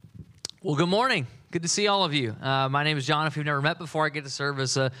Well, good morning. Good to see all of you. My name is John. If you've never met before, I get to serve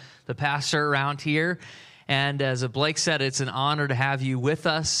as the pastor around here. And as Blake said, it's an honor to have you with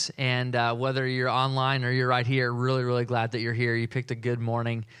us. And whether you're online or you're right here, really, really glad that you're here. You picked a good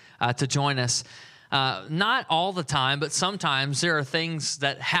morning to join us. Not all the time, but sometimes there are things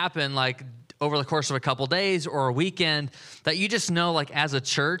that happen like over the course of a couple days or a weekend that you just know, like as a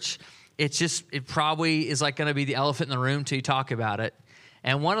church, it probably is like going to be the elephant in the room till you talk about it.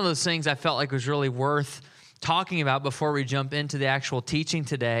 And one of those things I felt like was really worth talking about before we jump into the actual teaching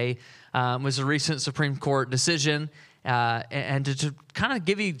today was a recent Supreme Court decision, and to kind of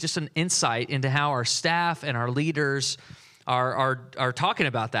give you just an insight into how our staff and our leaders are talking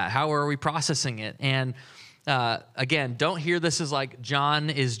about that. How are we processing it? And again, don't hear this as like John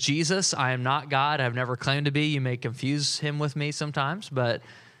is Jesus. I am not God. I've never claimed to be. You may confuse him with me sometimes, but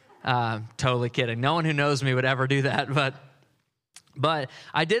totally kidding. No one who knows me would ever do that, But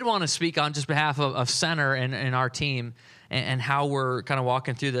I did want to speak on just behalf of Center and our team and how we're kind of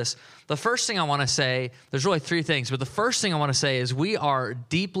walking through this. The first thing I want to say, there's really three things, but the first thing I want to say is we are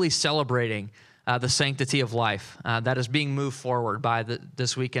deeply celebrating the sanctity of life that is being moved forward by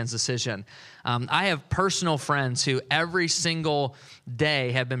this weekend's decision. I have personal friends who every single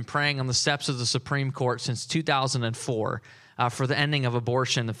day have been praying on the steps of the Supreme Court since 2004. For the ending of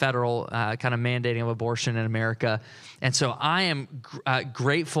abortion, the federal kind of mandating of abortion in America. And so I am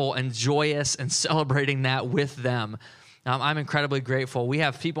grateful and joyous and celebrating that with them. I'm incredibly grateful. We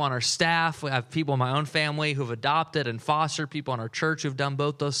have people on our staff. We have people in my own family who've adopted and fostered, people in our church who've done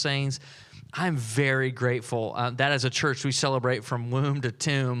both those things. I'm very grateful that as a church we celebrate from womb to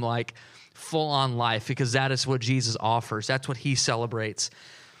tomb, like full-on life, because that is what Jesus offers. That's what he celebrates.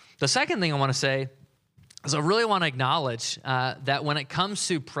 The second thing I want to say is I really want to acknowledge that when it comes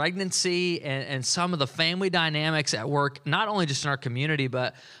to pregnancy and some of the family dynamics at work, not only just in our community,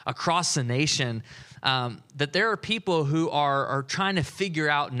 but across the nation, that there are people who are trying to figure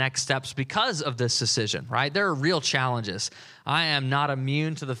out next steps because of this decision, right? There are real challenges. I am not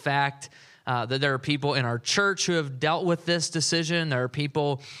immune to the fact that there are people in our church who have dealt with this decision. There are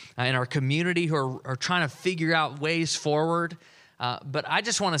people in our community who are trying to figure out ways forward. But I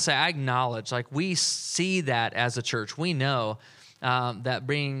just want to say, I acknowledge, like we see that as a church. We know that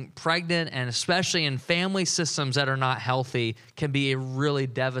being pregnant, and especially in family systems that are not healthy, can be a really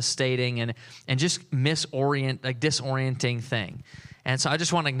devastating and just disorienting thing. And so I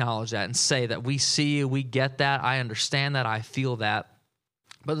just want to acknowledge that and say that we see you, we get that, I understand that, I feel that.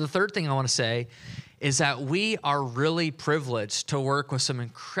 But the third thing I want to say is that we are really privileged to work with some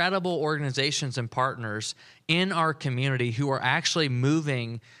incredible organizations and partners in our community who are actually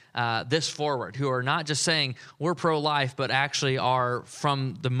moving this forward, who are not just saying we're pro-life, but actually are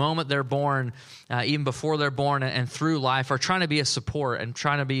from the moment they're born, even before they're born and through life, are trying to be a support and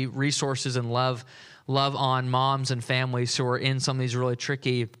trying to be resources and love on moms and families who are in some of these really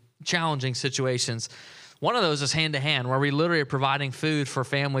tricky, challenging situations. One of those is Hand to Hand, where we literally are providing food for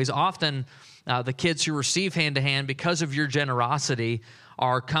families. Often the kids who receive Hand to Hand, because of your generosity,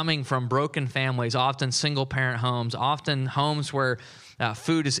 are coming from broken families, often single-parent homes, often homes where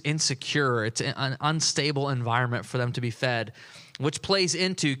food is insecure. It's an unstable environment for them to be fed, which plays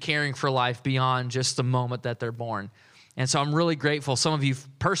into caring for life beyond just the moment that they're born. And so I'm really grateful. Some of you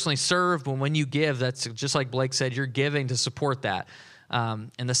personally serve, but when you give, that's just like Blake said, you're giving to support that. And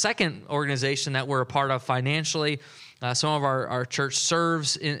the second organization that we're a part of financially, some of our church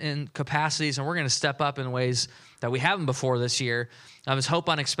serves in capacities, and we're going to step up in ways that we haven't before this year, is Hope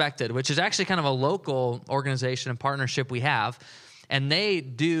Unexpected, which is actually kind of a local organization and partnership we have. And they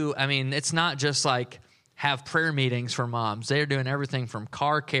do, it's not just like have prayer meetings for moms. They're doing everything from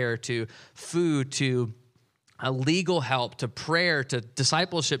car care to food to legal help to prayer to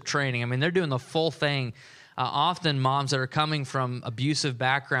discipleship training. They're doing the full thing. Often moms that are coming from abusive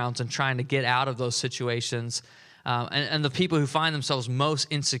backgrounds and trying to get out of those situations, and the people who find themselves most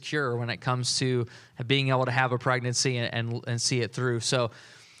insecure when it comes to being able to have a pregnancy and see it through. So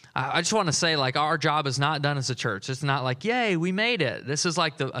I just want to say, like, our job is not done as a church. It's not like, yay, we made it. This is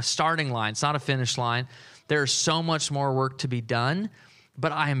like a starting line. It's not a finish line. There's so much more work to be done,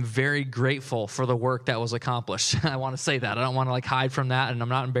 but I am very grateful for the work that was accomplished. I want to say that. I don't want to hide from that, and I'm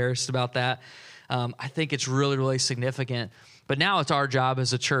not embarrassed about that. I think it's really, really significant. But now it's our job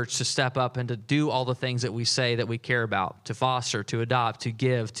as a church to step up and to do all the things that we say that we care about, to foster, to adopt, to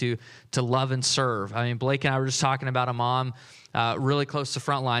give, to love and serve. Blake and I were just talking about a mom really close to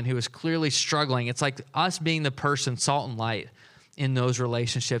Frontline who was clearly struggling. It's like us being the person, salt and light, in those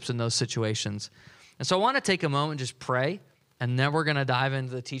relationships, in those situations. And so I want to take a moment and just pray, and then we're going to dive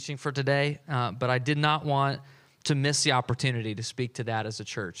into the teaching for today. But I did not want to miss the opportunity to speak to that as a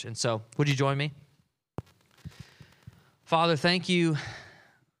church. And so, would you join me? Father, thank you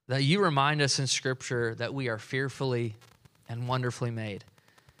that you remind us in Scripture that we are fearfully and wonderfully made,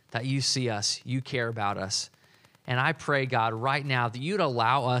 that you see us, you care about us. And I pray, God, right now that you'd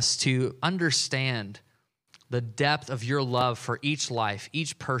allow us to understand the depth of your love for each life,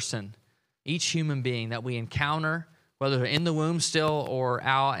 each person, each human being that we encounter, whether they're in the womb still or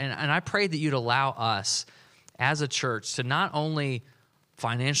out. And I pray that you'd allow us as a church to not only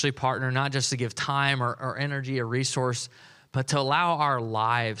financially partner, not just to give time or energy or resource, but to allow our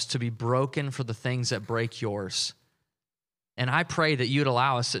lives to be broken for the things that break yours. And I pray that you'd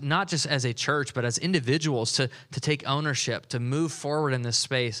allow us, not just as a church, but as individuals, to take ownership, to move forward in this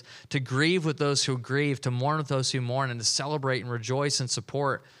space, to grieve with those who grieve, to mourn with those who mourn, and to celebrate and rejoice and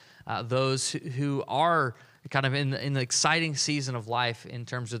support those who are kind of in the exciting season of life in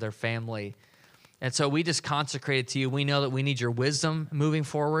terms of their family. And so we just consecrate it to you. We know that we need your wisdom moving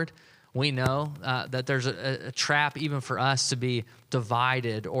forward. We know that there's a trap even for us to be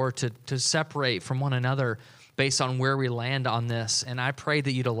divided or to separate from one another based on where we land on this. And I pray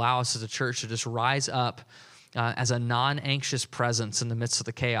that you'd allow us as a church to just rise up as a non-anxious presence in the midst of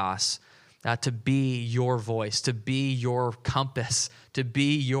the chaos, to be your voice, to be your compass, to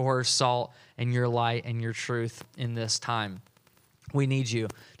be your salt and your light and your truth in this time. We need you.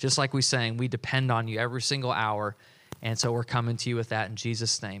 Just like we sang, we depend on you every single hour. And so we're coming to you with that in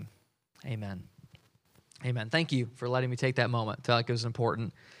Jesus' name. Amen. Amen. Thank you for letting me take that moment. I felt like it was an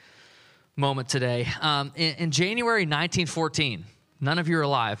important moment today. In January 1914, none of you are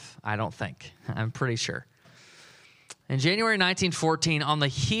alive, I don't think. I'm pretty sure. In January 1914, on the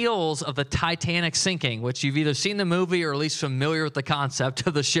heels of the Titanic sinking, which you've either seen the movie or at least familiar with the concept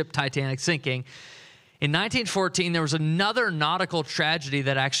of the ship Titanic sinking, in 1914, there was another nautical tragedy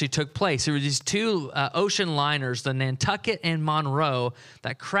that actually took place. There were these two ocean liners, the Nantucket and Monroe,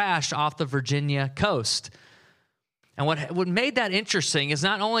 that crashed off the Virginia coast. And what made that interesting is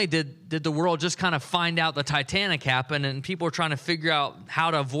not only did the world just kind of find out the Titanic happened and people were trying to figure out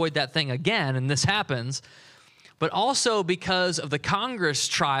how to avoid that thing again, and this happens, but also because of the Congress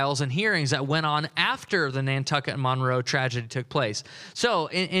trials and hearings that went on after the Nantucket and Monroe tragedy took place. So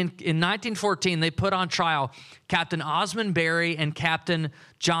in 1914, they put on trial Captain Osmond Berry and Captain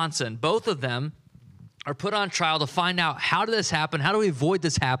Johnson. Both of them are put on trial to find out, how did this happen? How do we avoid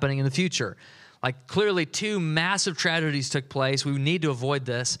this happening in the future? Like, clearly two massive tragedies took place. We need to avoid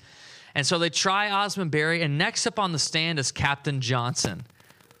this. And so they try Osmond Berry, and next up on the stand is Captain Johnson.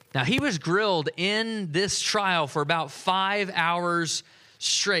 Now, he was grilled in this trial for about 5 hours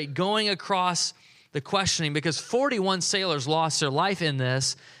straight, going across the questioning, because 41 sailors lost their life in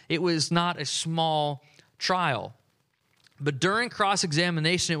this. It was not a small trial. But during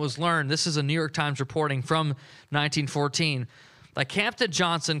cross-examination, it was learned, this is a New York Times reporting from 1914, that Captain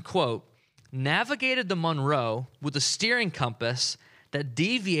Johnson, quote, navigated the Monroe with a steering compass that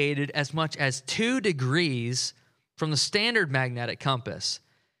deviated as much as 2 degrees from the standard magnetic compass.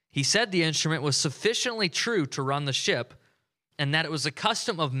 He said the instrument was sufficiently true to run the ship, and that it was the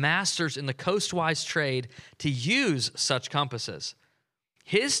custom of masters in the coastwise trade to use such compasses.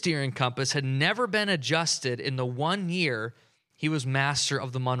 His steering compass had never been adjusted in the 1 year he was master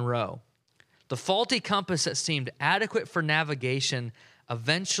of the Monroe. The faulty compass that seemed adequate for navigation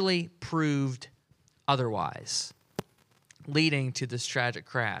eventually proved otherwise, leading to this tragic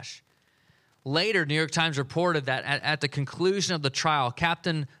crash. Later, New York Times reported that at the conclusion of the trial,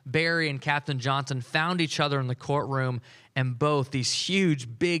 Captain Berry and Captain Johnson found each other in the courtroom, and both these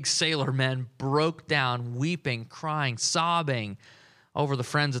huge, big sailor men broke down, weeping, crying, sobbing over the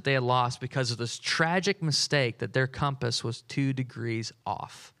friends that they had lost because of this tragic mistake that their compass was 2 degrees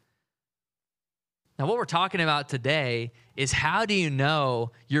off. Now, what we're talking about today is, how do you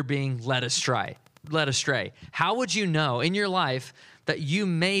know you're being led astray? How would you know in your life that you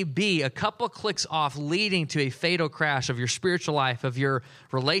may be a couple clicks off, leading to a fatal crash of your spiritual life, of your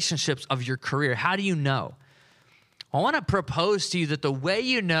relationships, of your career? How do you know? I want to propose to you that the way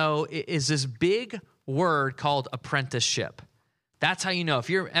you know is this big word called apprenticeship. That's how you know.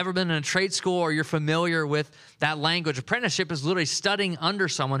 If you've ever been in a trade school or you're familiar with that language, apprenticeship is literally studying under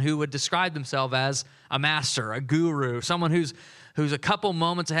someone who would describe themselves as a master, a guru, someone who's a couple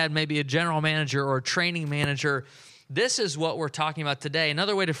moments ahead, maybe a general manager or a training manager. This is what we're talking about today.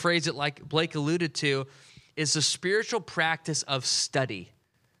 Another way to phrase it, like Blake alluded to, is the spiritual practice of study,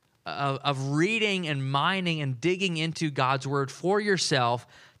 of reading and mining and digging into God's word for yourself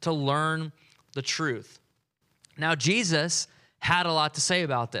to learn the truth. Now, Jesus had a lot to say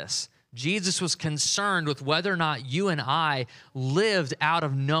about this. Jesus was concerned with whether or not you and I lived out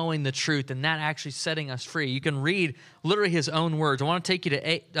of knowing the truth and that actually setting us free. You can read literally his own words. I want to take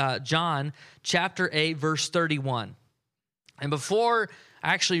you to John chapter 8, verse 31. And before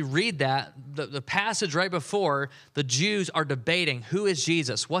I actually read that, the passage right before, the Jews are debating, who is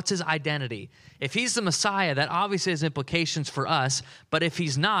Jesus? What's his identity? If he's the Messiah, that obviously has implications for us, but if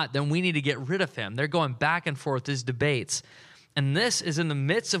he's not, then we need to get rid of him. They're going back and forth, these debates. And this is in the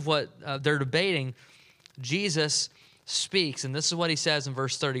midst of what they're debating. Jesus speaks, and this is what he says in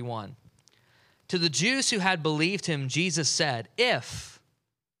verse 31. To the Jews who had believed him, Jesus said, if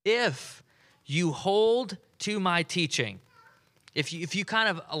you hold to my teaching, if you kind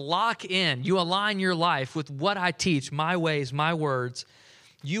of lock in, you align your life with what I teach, my ways, my words,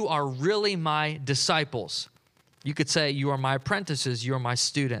 you are really my disciples. You could say you are my apprentices, you are my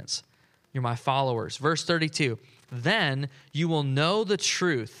students, you're my followers. Verse 32, then you will know the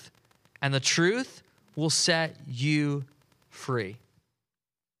truth, and the truth will set you free.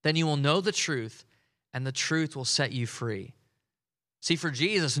 Then you will know the truth, and the truth will set you free. See, for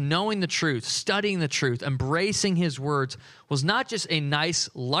Jesus, knowing the truth, studying the truth, embracing his words was not just a nice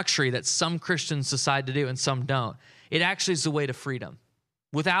luxury that some Christians decide to do and some don't. It actually is the way to freedom.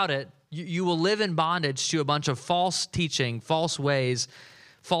 Without it, you will live in bondage to a bunch of false teaching, false ways,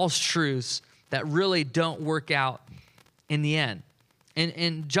 false truths that really don't work out in the end.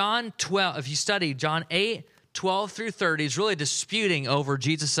 In John 12, if you study John 8, 12 through 30 is really disputing over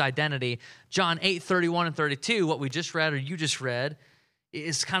Jesus' identity. John 8, 31 and 32, what we just read or you just read,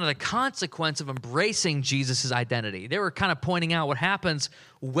 is kind of the consequence of embracing Jesus' identity. They were kind of pointing out what happens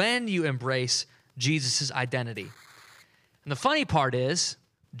when you embrace Jesus' identity. And the funny part is,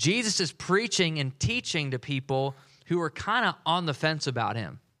 Jesus is preaching and teaching to people who are kind of on the fence about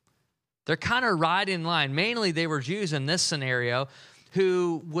him. They're kind of right in line. Mainly they were Jews in this scenario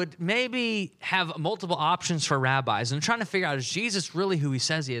who would maybe have multiple options for rabbis and trying to figure out, is Jesus really who he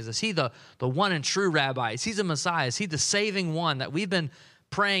says he is? Is he the one and true rabbi? Is he the Messiah? Is he the saving one that we've been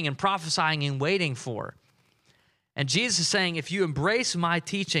praying and prophesying and waiting for? And Jesus is saying, if you embrace my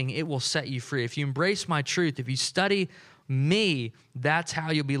teaching, it will set you free. If you embrace my truth, if you study me, that's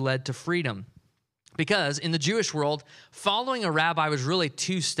how you'll be led to freedom. Because in the Jewish world, following a rabbi was really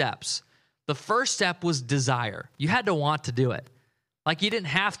two steps. The first step was desire. You had to want to do it. Like, you didn't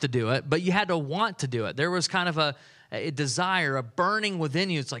have to do it, but you had to want to do it. There was kind of a desire, a burning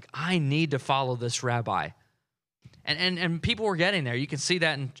within you. It's like, I need to follow this rabbi. And people were getting there. You can see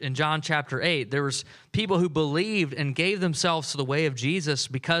that in John chapter 8. There was people who believed and gave themselves to the way of Jesus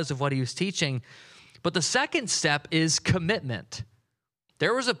because of what he was teaching. But the second step is commitment.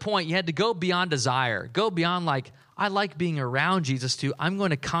 There was a point you had to go beyond desire, go beyond like, I like being around Jesus too. I'm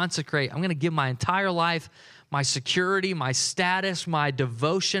going to consecrate. I'm going to give my entire life, my security, my status, my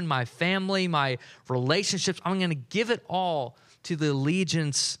devotion, my family, my relationships. I'm going to give it all to the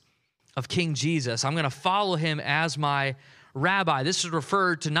allegiance of King Jesus. I'm going to follow him as my rabbi. This is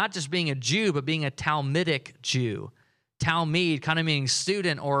referred to not just being a Jew, but being a Talmudic Jew. Talmud kind of meaning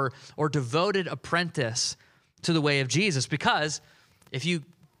student or devoted apprentice to the way of Jesus. Because if you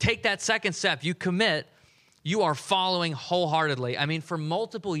take that second step, you commit, you are following wholeheartedly. I mean, for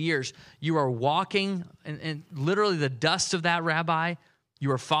multiple years, you are walking in literally the dust of that rabbi.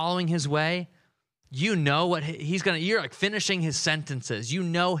 You are following his way. You know what he's going to, you're like finishing his sentences. You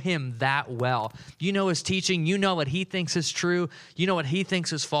know him that well. You know his teaching. You know what he thinks is true. You know what he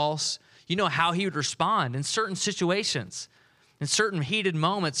thinks is false. You know how he would respond in certain situations. In certain heated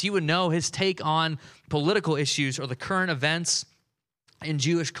moments, you would know his take on political issues or the current events in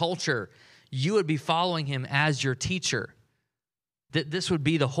Jewish culture. You would be following him as your teacher. This would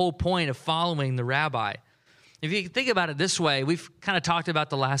be the whole point of following the rabbi. If you think about it this way, we've kind of talked about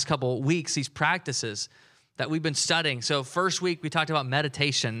the last couple of weeks, these practices that we've been studying. So first week, we talked about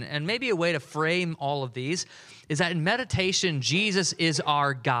meditation. And maybe a way to frame all of these is that in meditation, Jesus is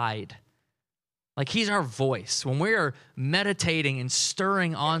our guide. Like, he's our voice. When we are meditating and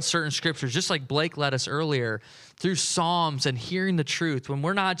stirring on certain scriptures, just like Blake led us earlier, through Psalms and hearing the truth, when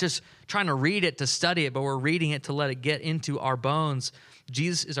we're not just trying to read it to study it, but we're reading it to let it get into our bones,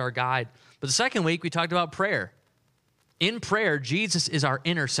 Jesus is our guide. But the second week, we talked about prayer. In prayer, Jesus is our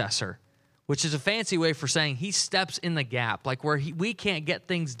intercessor, which is a fancy way for saying he steps in the gap, like where we can't get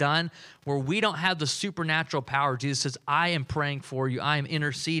things done, where we don't have the supernatural power. Jesus says, I am praying for you. I am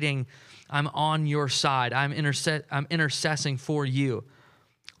interceding. I'm on your side. I'm intercessing for you.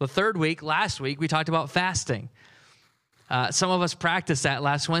 The third week, last week, we talked about fasting. Some of us practiced that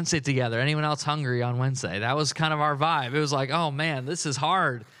last Wednesday together. Anyone else hungry on Wednesday? That was kind of our vibe. It was like, oh man, this is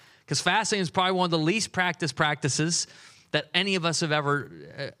hard. Because fasting is probably one of the least practiced practices that any of us have ever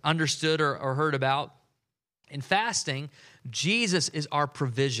understood or heard about. In fasting, Jesus is our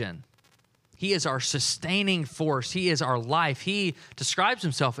provision. He is our sustaining force. He is our life. He describes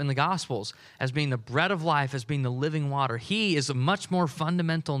himself in the Gospels as being the bread of life, as being the living water. He is a much more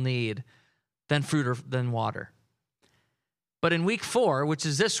fundamental need than food or than water. But in week 4, which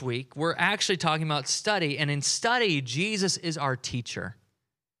is this week, we're actually talking about study. And in study, Jesus is our teacher.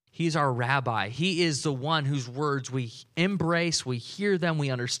 He's our rabbi. He is the one whose words we embrace, we hear them, we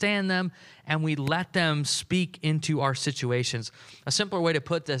understand them, and we let them speak into our situations. A simpler way to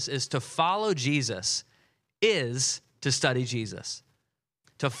put this is to follow Jesus is to study Jesus.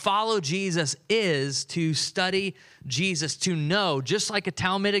 To follow Jesus is to study Jesus, to know, just like a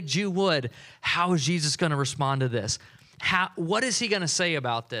Talmudic Jew would, how is Jesus going to respond to this? What is he going to say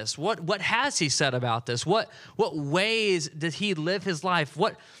about this? What has he said about this? What ways did he live his life?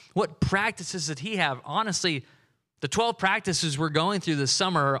 What practices did he have? Honestly, the 12 practices we're going through this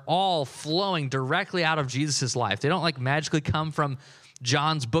summer are all flowing directly out of Jesus' life. They don't like magically come from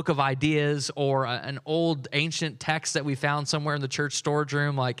John's book of ideas or an old ancient text that we found somewhere in the church storage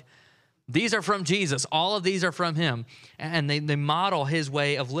room. Like, these are from Jesus. All of these are from him. And they model his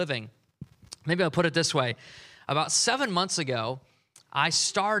way of living. Maybe I'll put it this way. About 7 months ago, I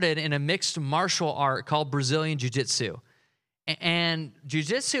started in a mixed martial art called Brazilian Jiu-Jitsu. And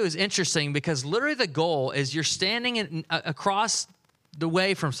Jiu-Jitsu is interesting because literally the goal is you're standing across the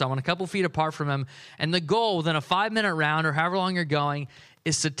way from someone, a couple feet apart from them, and the goal within a 5-minute round or however long you're going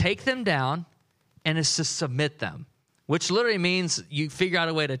is to take them down and is to submit them, which literally means you figure out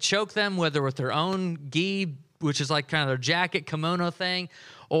a way to choke them, whether with their own gi, which is like kind of their jacket, kimono thing,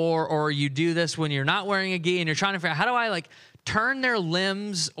 or you do this when you're not wearing a gi and you're trying to figure out, how do I like turn their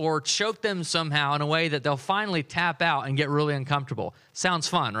limbs or choke them somehow in a way that they'll finally tap out and get really uncomfortable. Sounds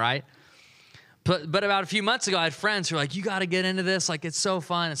fun, right? But about a few months ago, I had friends who were like, you got to get into this. Like, it's so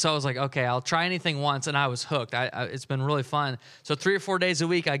fun. And so I was like, okay, I'll try anything once. And I was hooked. It's been really fun. So 3 or 4 days a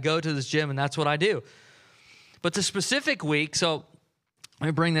week, I go to this gym, and that's what I do. But the specific week, so let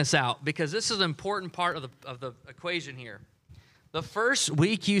me bring this out because this is an important part of the equation here. The first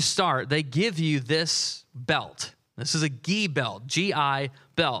week you start, they give you this belt. This is a gi belt, G-I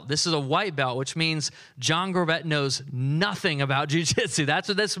belt. This is a white belt, which means John Gorveatte knows nothing about jiu-jitsu. That's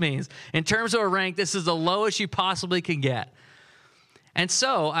what this means. In terms of a rank, this is the lowest you possibly can get. And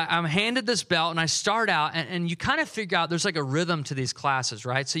so I'm handed this belt, and I start out, and you kind of figure out there's like a rhythm to these classes,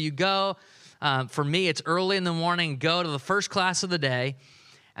 right? So you go, for me, it's early in the morning, go to the first class of the day,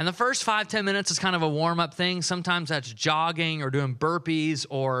 and the first 5-10 minutes is kind of a warm-up thing. Sometimes that's jogging or doing burpees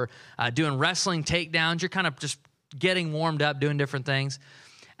or doing wrestling takedowns. You're kind of just getting warmed up, doing different things.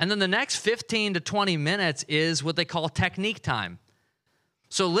 And then the next 15 to 20 minutes is what they call technique time.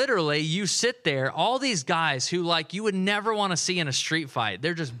 So literally, you sit there, all these guys who like you would never want to see in a street fight.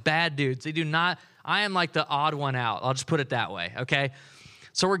 They're just bad dudes. They do not, I am like the odd one out. I'll just put it that way, okay?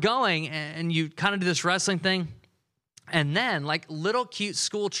 So we're going, and you kind of do this wrestling thing. And then, like little cute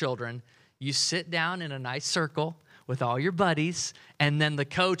school children, you sit down in a nice circle with all your buddies, and then the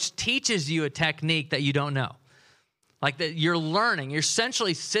coach teaches you a technique that you don't know. Like that you're learning. You're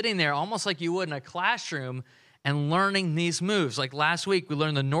essentially sitting there almost like you would in a classroom and learning these moves. Like last week, we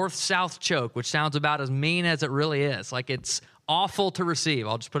learned the north-south choke, which sounds about as mean as it really is. Like it's awful to receive.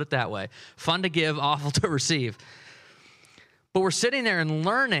 I'll just put it that way. Fun to give, awful to receive. But we're sitting there and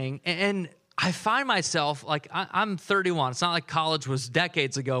learning, and I find myself, like, I'm 31. It's not like college was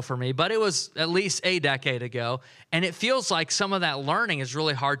decades ago for me, but it was at least a decade ago. And it feels like some of that learning is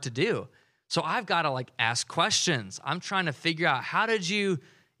really hard to do. So I've got to, like, ask questions. I'm trying to figure out, how did you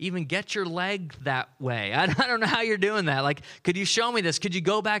even get your leg that way? I don't know how you're doing that. Like, could you show me this? Could you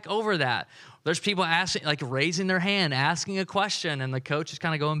go back over that? There's people asking, like, raising their hand, asking a question, and the coach is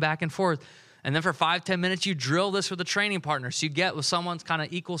kind of going back and forth. And then for 5-10 minutes, you drill this with a training partner. So you get with someone's kind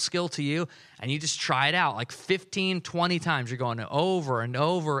of equal skill to you, and you just try it out. Like 15, 20 times, you're going over and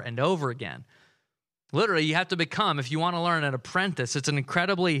over and over again. Literally, you have to become, if you want to learn, an apprentice. It's an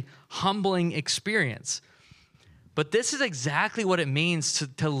incredibly humbling experience. But this is exactly what it means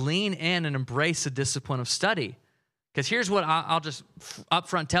to lean in and embrace the discipline of study. Because here's what I'll just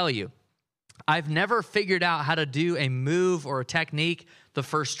upfront tell you. I've never figured out how to do a move or a technique the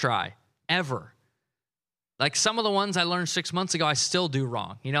first try. Ever. Like some of the ones I learned 6 months ago, I still do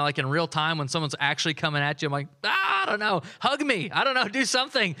wrong. You know, like in real time when someone's actually coming at you, I'm like, I don't know, hug me. I don't know, do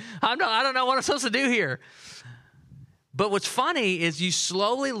something. I don't know what I'm supposed to do here. But what's funny is you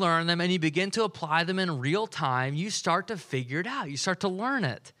slowly learn them and you begin to apply them in real time. You start to figure it out. You start to learn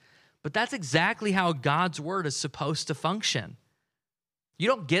it. But that's exactly how God's word is supposed to function. You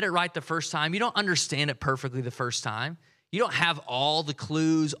don't get it right the first time. You don't understand it perfectly the first time. You don't have all the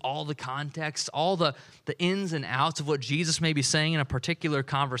clues, all the context, all the ins and outs of what Jesus may be saying in a particular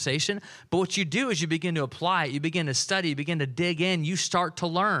conversation. But what you do is you begin to apply it. You begin to study. You begin to dig in. You start to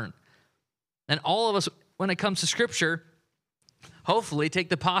learn. And all of us, when it comes to Scripture, hopefully take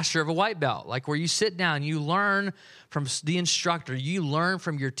the posture of a white belt, like where you sit down, you learn from the instructor, you learn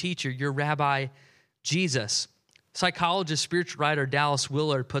from your teacher, your rabbi, Jesus. Psychologist, spiritual writer Dallas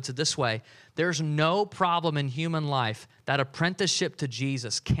Willard puts it this way: there's no problem in human life that apprenticeship to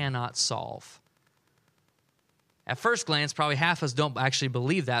Jesus cannot solve. At first glance, probably half of us don't actually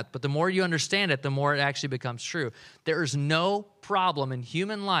believe that, but the more you understand it, the more it actually becomes true. There is no problem in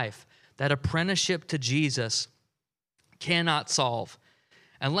human life that apprenticeship to Jesus cannot solve.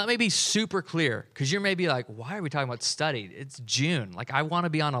 And let me be super clear, because you're maybe like, why are we talking about study? It's June. Like, I want to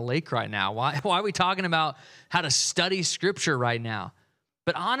be on a lake right now. Why are we talking about how to study Scripture right now?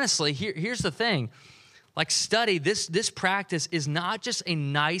 But honestly, here's the thing. Like, study, this practice is not just a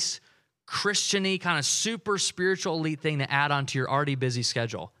nice, Christian-y, kind of super spiritual elite thing to add onto your already busy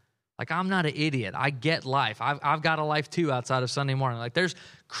schedule. Like, I'm not an idiot. I get life. I've got a life too outside of Sunday morning. Like, there's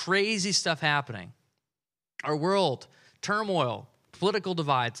crazy stuff happening. Our world, turmoil, political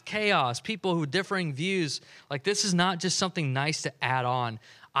divides, chaos, people who differing views. Like, this is not just something nice to add on.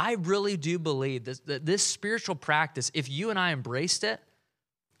 I really do believe that this spiritual practice, if you and I embraced it,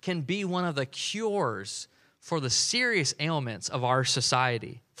 can be one of the cures for the serious ailments of our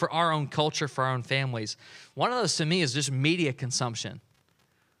society, for our own culture, for our own families. One of those to me is just media consumption.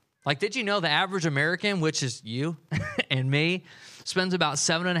 Like, did you know the average American, which is you and me, spends about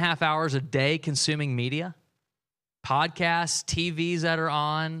 7.5 hours a day consuming media? Podcasts, TVs that are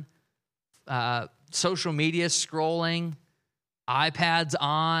on, social media scrolling, iPads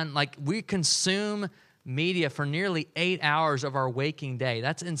on. Like, we consume media for nearly 8 hours of our waking day.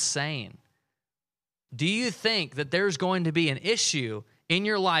 That's insane. Do you think that there's going to be an issue in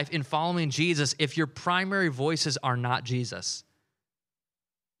your life in following Jesus if your primary voices are not Jesus?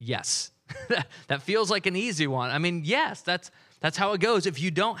 Yes. That feels like an easy one. I mean, yes, that's how it goes. If you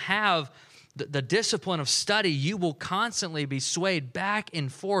don't have the discipline of study, you will constantly be swayed back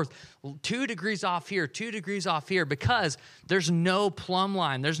and forth, 2 degrees off here, 2 degrees off here, because there's no plumb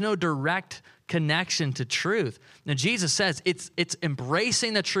line. There's no direct connection to truth. Now, Jesus says it's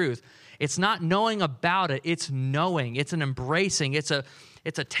embracing the truth. It's not knowing about it. It's knowing. It's an embracing. It's a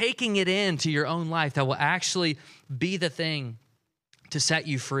taking it into your own life that will actually be the thing to set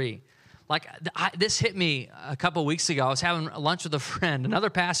you free. Like, this hit me a couple of weeks ago. I was having lunch with a friend, another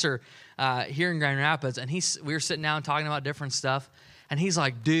pastor here in Grand Rapids, and we were sitting down talking about different stuff, and he's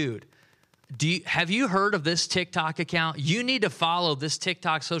like, dude, have you heard of this TikTok account? You need to follow this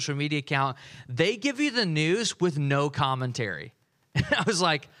TikTok social media account. They give you the news with no commentary. And I was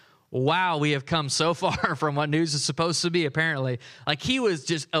like, wow, we have come so far from what news is supposed to be, apparently. Like, he was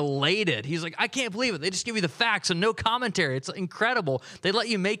just elated. He's like, I can't believe it. They just give you the facts and no commentary. It's incredible. They let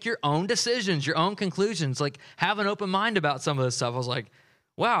you make your own decisions, your own conclusions, like have an open mind about some of this stuff. I was like,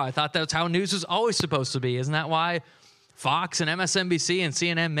 wow, I thought that's how news was always supposed to be. Isn't that why Fox and MSNBC and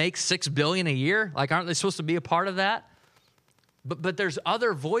CNN make $6 billion a year? Like, aren't they supposed to be a part of that? But there's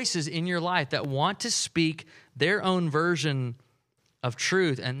other voices in your life that want to speak their own version of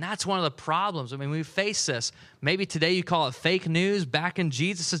truth, and that's one of the problems. I mean, we face this. Maybe today you call it fake news. Back in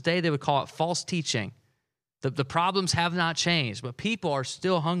Jesus' day, they would call it false teaching. The problems have not changed, but people are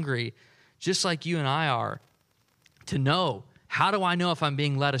still hungry, just like you and I are, to know, how do I know if I'm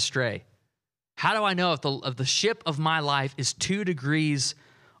being led astray? How do I know if the ship of my life is 2 degrees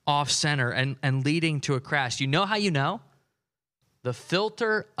off center and leading to a crash? You know how you know? The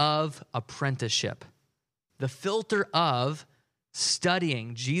filter of apprenticeship. The filter of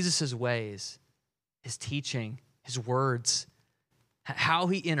studying Jesus' ways, his teaching, his words, how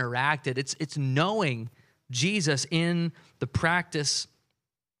he interacted. It's knowing Jesus in the practice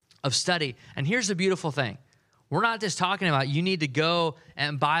of study. And here's the beautiful thing. We're not just talking about you need to go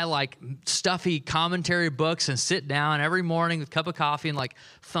and buy like stuffy commentary books and sit down every morning with a cup of coffee and like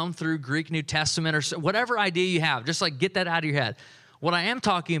thumb through Greek New Testament or whatever idea you have. Just like get that out of your head. What I am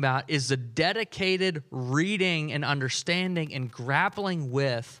talking about is the dedicated reading and understanding and grappling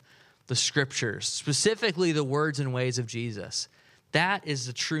with the Scriptures, specifically the words and ways of Jesus. That is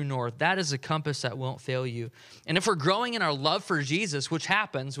the true north. That is the compass that won't fail you. And if we're growing in our love for Jesus, which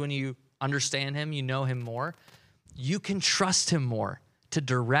happens when you understand him, you know him more, you can trust him more to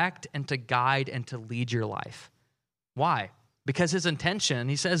direct and to guide and to lead your life. Why? Because his intention,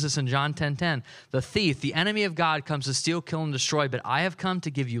 he says this in John 10:10, the thief, the enemy of God, comes to steal, kill, and destroy, but I have come to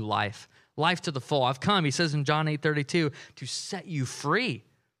give you life, life to the full. I've come, he says in John 8:32, to set you free.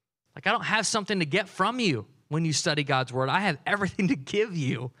 Like, I don't have something to get from you when you study God's word. I have everything to give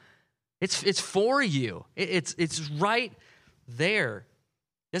you. It's for you. It's right there.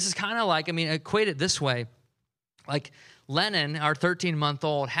 This is kind of like, equate it this way. Like Lennon, our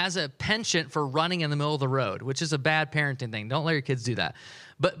 13-month-old, has a penchant for running in the middle of the road, which is a bad parenting thing. Don't let your kids do that.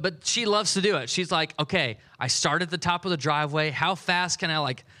 But she loves to do it. She's like, okay, I start at the top of the driveway. How fast can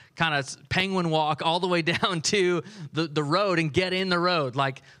I kind of penguin walk all the way down to the road and get in the road?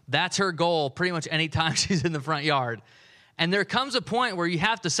 Like, that's her goal pretty much any time she's in the front yard. And there comes a point where you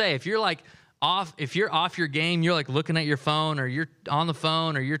have to say, if you're off your game, you're like looking at your phone, or you're on the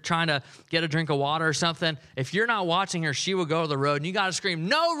phone, or you're trying to get a drink of water or something. If you're not watching her, she will go to the road, and you got to scream,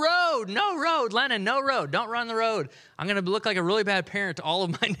 no road, Lennon, no road. Don't run the road. I'm going to look like a really bad parent to all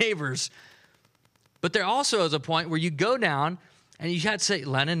of my neighbors. But there also is a point where you go down, and you got to say,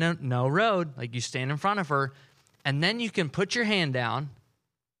 Lennon, no road. Like, you stand in front of her, and then you can put your hand down,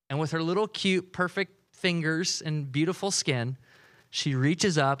 and with her little cute, perfect fingers and beautiful skin, she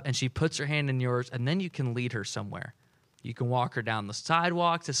reaches up and she puts her hand in yours, and then you can lead her somewhere. You can walk her down the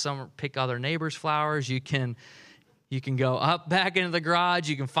sidewalk to pick other neighbors' flowers. You can go up back into the garage.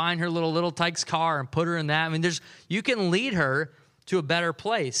 You can find her little Tyke's car and put her in that. You can lead her to a better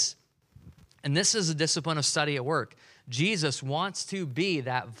place. And this is a discipline of study at work. Jesus wants to be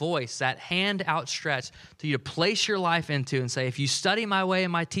that voice, that hand outstretched to you to place your life into and say, if you study my way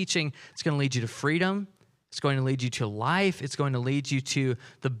and my teaching, it's going to lead you to freedom. It's going to lead you to life. It's going to lead you to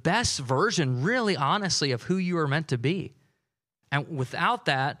the best version, really honestly, of who you are meant to be. And without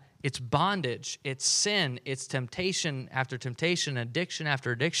that, it's bondage, it's sin, it's temptation after temptation, addiction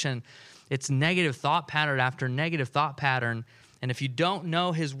after addiction. It's negative thought pattern after negative thought pattern. And if you don't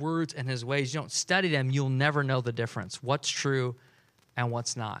know his words and his ways, you don't study them, you'll never know the difference, what's true and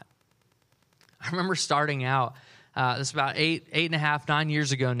what's not. I remember starting out, this is about 9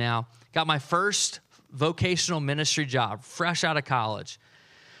 years ago now, got my first vocational ministry job, fresh out of college.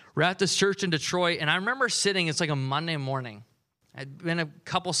 We're at this church in Detroit, and I remember sitting, it's like a Monday morning. I'd been a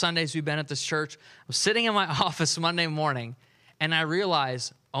couple Sundays we've been at this church. I was sitting in my office Monday morning, and I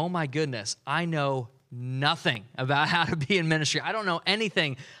realized, oh my goodness, I know nothing about how to be in ministry. I don't know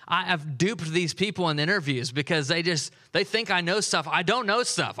anything. I've duped these people in interviews because they think I know stuff. I don't know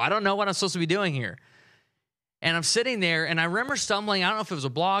stuff. I don't know what I'm supposed to be doing here. And I'm sitting there, and I remember stumbling, I don't know if it was a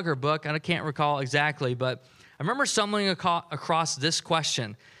blog or a book, I can't recall exactly, but I remember stumbling across this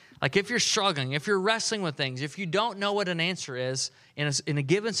question. Like, if you're struggling, if you're wrestling with things, if you don't know what an answer is in a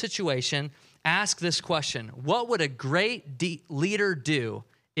given situation, ask this question: what would a great leader do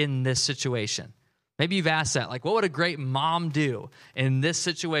in this situation? Maybe you've asked that, like, what would a great mom do in this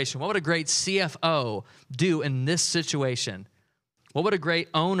situation? What would a great CFO do in this situation? What would a great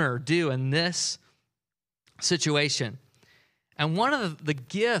owner do in this situation? And one of the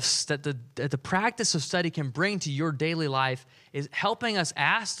gifts that the practice of study can bring to your daily life is helping us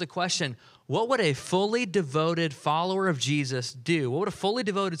ask the question, what would a fully devoted follower of Jesus do? What would a fully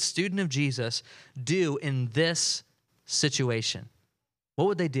devoted student of Jesus do in this situation? What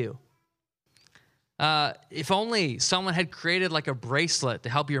would they do? If only someone had created like a bracelet to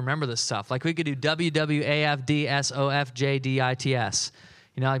help you remember this stuff. Like, we could do WWAFDSOFJDITS.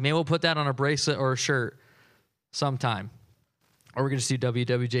 Like, maybe we'll put that on a bracelet or a shirt sometime. Or we could just do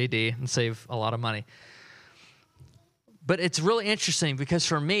WWJD and save a lot of money. But it's really interesting because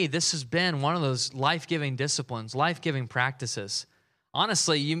for me, this has been one of those life-giving disciplines, life-giving practices.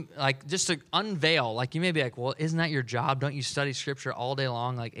 Honestly, just to unveil, you may be like, well, isn't that your job? Don't you study Scripture all day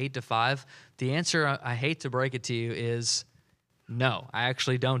long, 8 to 5? The answer, I hate to break it to you, is no, I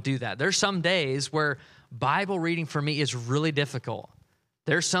actually don't do that. There's some days where Bible reading for me is really difficult.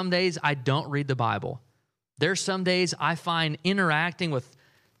 There's some days I don't read the Bible. There's some days I find interacting with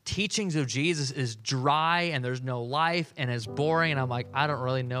teachings of Jesus is dry and there's no life and is boring, and I'm like, I don't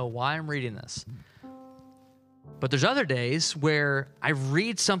really know why I'm reading this. But there's other days where I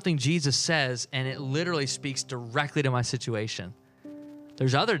read something Jesus says and it literally speaks directly to my situation.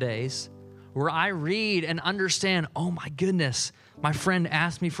 There's other days where I read and understand, oh my goodness, my friend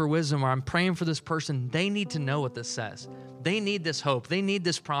asked me for wisdom, or I'm praying for this person. They need to know what this says. They need this hope. They need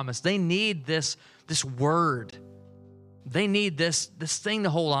this promise. They need this word. They need this thing to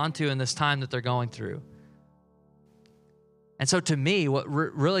hold on to in this time that they're going through. And so to me, what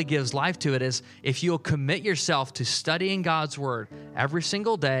really gives life to it is if you'll commit yourself to studying God's word every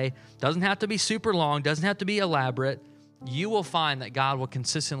single day, doesn't have to be super long, doesn't have to be elaborate, you will find that God will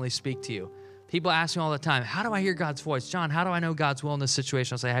consistently speak to you. People ask me all the time, how do I hear God's voice? John, how do I know God's will in this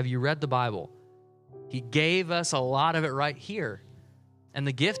situation? I'll say, have you read the Bible? He gave us a lot of it right here. And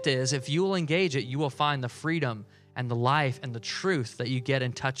the gift is, if you will engage it, you will find the freedom and the life and the truth that you get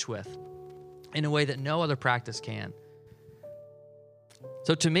in touch with in a way that no other practice can.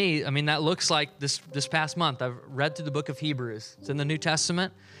 So to me, that looks like this past month, I've read through the book of Hebrews. It's in the New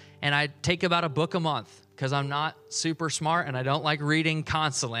Testament, and I take about a book a month because I'm not super smart and I don't like reading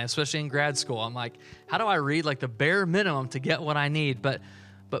constantly, especially in grad school. I'm like, how do I read like the bare minimum to get what I need? But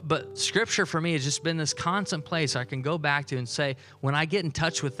Scripture for me has just been this constant place I can go back to and say, when I get in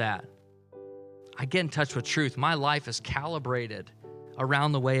touch with that, I get in touch with truth. My life is calibrated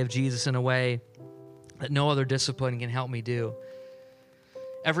around the way of Jesus in a way that no other discipline can help me do.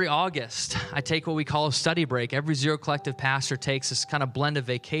 Every August, I take what we call a study break. Every Zero Collective pastor takes this kind of blend of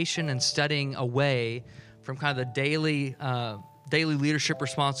vacation and studying away from kind of the daily leadership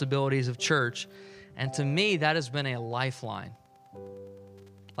responsibilities of church. And to me, that has been a lifeline.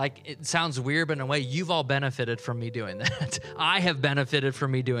 Like, it sounds weird, but in a way, you've all benefited from me doing that. I have benefited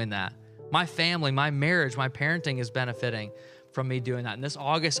from me doing that. My family, my marriage, my parenting is benefiting from me doing that. And this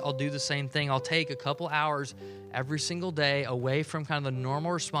August, I'll do the same thing. I'll take a couple hours every single day away from kind of the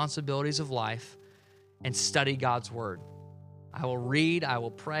normal responsibilities of life and study God's Word. I will read, I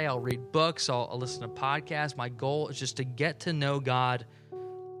will pray, I'll read books, I'll listen to podcasts. My goal is just to get to know God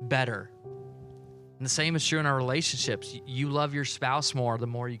better. And the same is true in our relationships. You love your spouse more the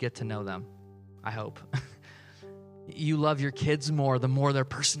more you get to know them, I hope. You love your kids more the more their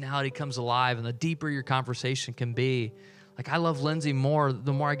personality comes alive and the deeper your conversation can be. Like, I love Lindsay more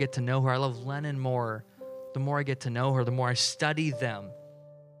the more I get to know her. I love Lennon more the more I get to know her, the more I study them.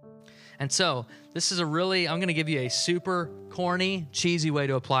 And so this is I'm going to give you a super corny, cheesy way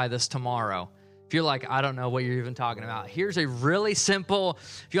to apply this tomorrow. If you're like, I don't know what you're even talking about, here's a really simple,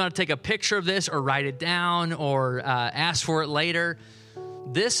 if you want to take a picture of this or write it down or ask for it later,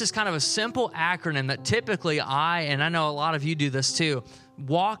 this is kind of a simple acronym that typically and I know a lot of you do this too,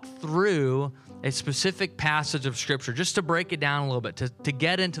 walk through a specific passage of Scripture just to break it down a little bit, to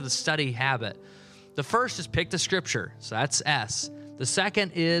get into the study habit. The first is pick the Scripture, so that's S. The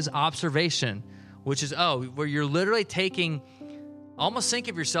second is observation, which is O, where you're literally almost think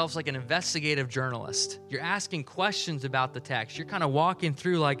of yourself like an investigative journalist. You're asking questions about the text. You're kind of walking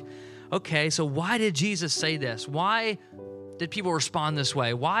through like, okay, so why did Jesus say this? Why did people respond this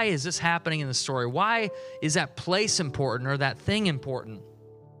way? Why is this happening in the story? Why is that place important or that thing important?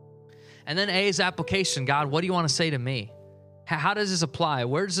 And then A is application. God, what do you want to say to me? How does this apply?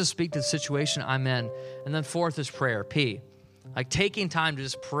 Where does this speak to the situation I'm in? And then fourth is prayer, P. Like taking time to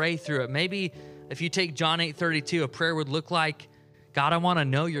just pray through it. Maybe if you take John 8:32, a prayer would look like, God, I want to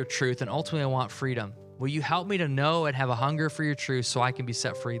know your truth, and ultimately I want freedom. Will you help me to know and have a hunger for your truth so I can be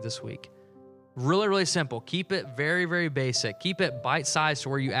set free this week? Really, really simple. Keep it very, very basic. Keep it bite-sized to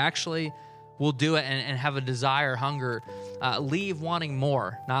where you actually will do it and have a desire, hunger. Leave wanting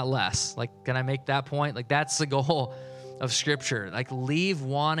more, not less. Like, can I make that point? Like, that's the goal of Scripture. Like, leave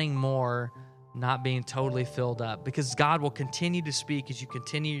wanting more, not being totally filled up, because God will continue to speak as you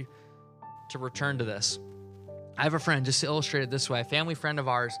continue to return to this. I have a friend, just to illustrate it this way, a family friend of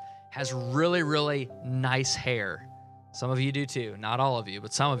ours has really, really nice hair. Some of you do too. Not all of you,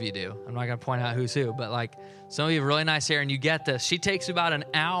 but some of you do. I'm not going to point out who's who, but like some of you have really nice hair, and you get this. She takes about an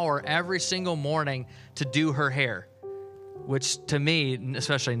hour every single morning to do her hair, which to me,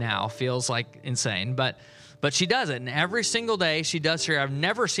 especially now, feels like insane, but she does it. And every single day she does her hair. I've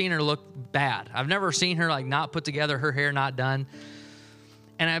never seen her look bad. I've never seen her like not put together, her hair not done.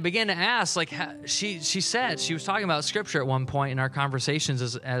 And I began to ask, like, she said, she was talking about Scripture at one point in our conversations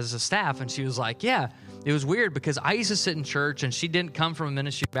as a staff, and she was like, yeah, it was weird because I used to sit in church, and she didn't come from a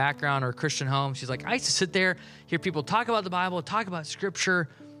ministry background or a Christian home. She's like, I used to sit there, hear people talk about the Bible, talk about Scripture.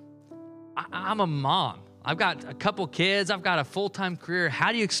 I'm a mom. I've got a couple kids. I've got a full-time career.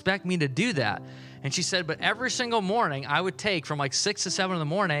 How do you expect me to do that? And she said, but every single morning I would take from like 6 to 7 in the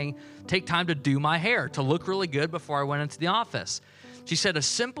morning, take time to do my hair to look really good before I went into the office. She said a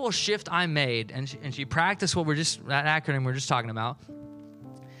simple shift I made, and she practiced that acronym we're just talking about,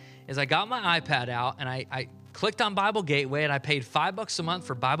 is I got my iPad out and I clicked on Bible Gateway, and I paid $5 a month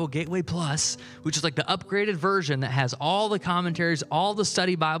for Bible Gateway Plus, which is like the upgraded version that has all the commentaries, all the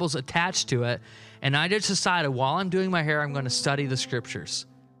study Bibles attached to it. And I just decided while I'm doing my hair, I'm going to study the Scriptures.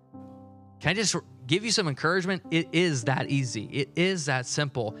 Can I just give you some encouragement? It is that easy. It is that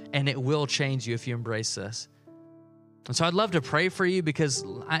simple, and it will change you if you embrace this. And so I'd love to pray for you, because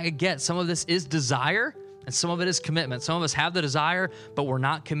I get some of this is desire and some of it is commitment. Some of us have the desire, but we're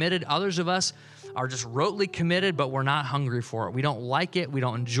not committed. Others of us are just rotely committed, but we're not hungry for it. We don't like it. We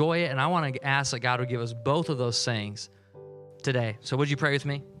don't enjoy it. And I want to ask that God would give us both of those things today. So would you pray with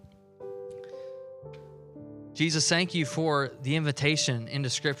me? Jesus, thank you for the invitation into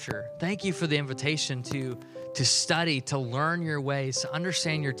Scripture. Thank you for the invitation to to study, to learn your ways, to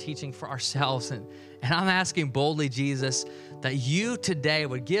understand your teaching for ourselves. And I'm asking boldly, Jesus, that you today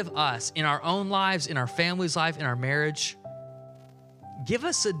would give us in our own lives, in our family's life, in our marriage, give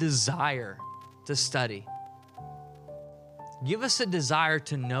us a desire to study. Give us a desire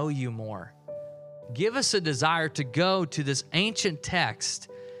to know you more. Give us a desire to go to this ancient text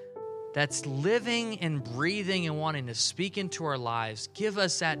that's living and breathing and wanting to speak into our lives. Give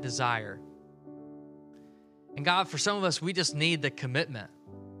us that desire. And God, for some of us, we just need the commitment.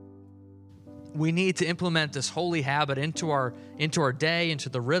 We need to implement this holy habit into our day, into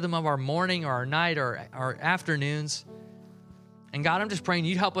the rhythm of our morning or our night or our afternoons. And God, I'm just praying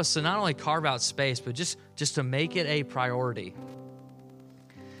you'd help us to not only carve out space, but just to make it a priority.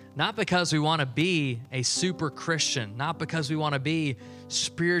 Not because we want to be a super Christian, not because we want to be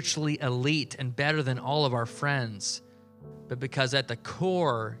spiritually elite and better than all of our friends, but because at the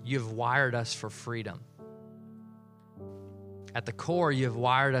core, you've wired us for freedom. At the core, you've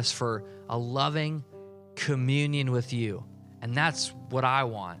wired us for a loving communion with you. And that's what I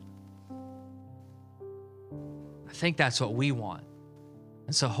want. I think that's what we want.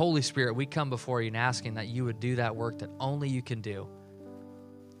 And so, Holy Spirit, we come before you and asking that you would do that work that only you can do.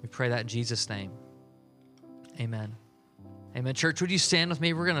 We pray that in Jesus' name. Amen. Amen. Church, would you stand with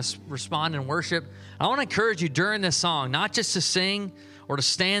me? We're going to respond in worship. I want to encourage you during this song, not just to sing or to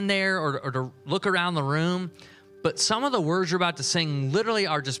stand there or to look around the room, but some of the words you're about to sing literally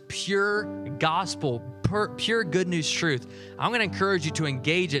are just pure gospel, pure good news truth. I'm going to encourage you to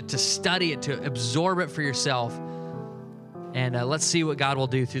engage it, to study it, to absorb it for yourself. And let's see what God will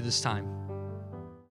do through this time.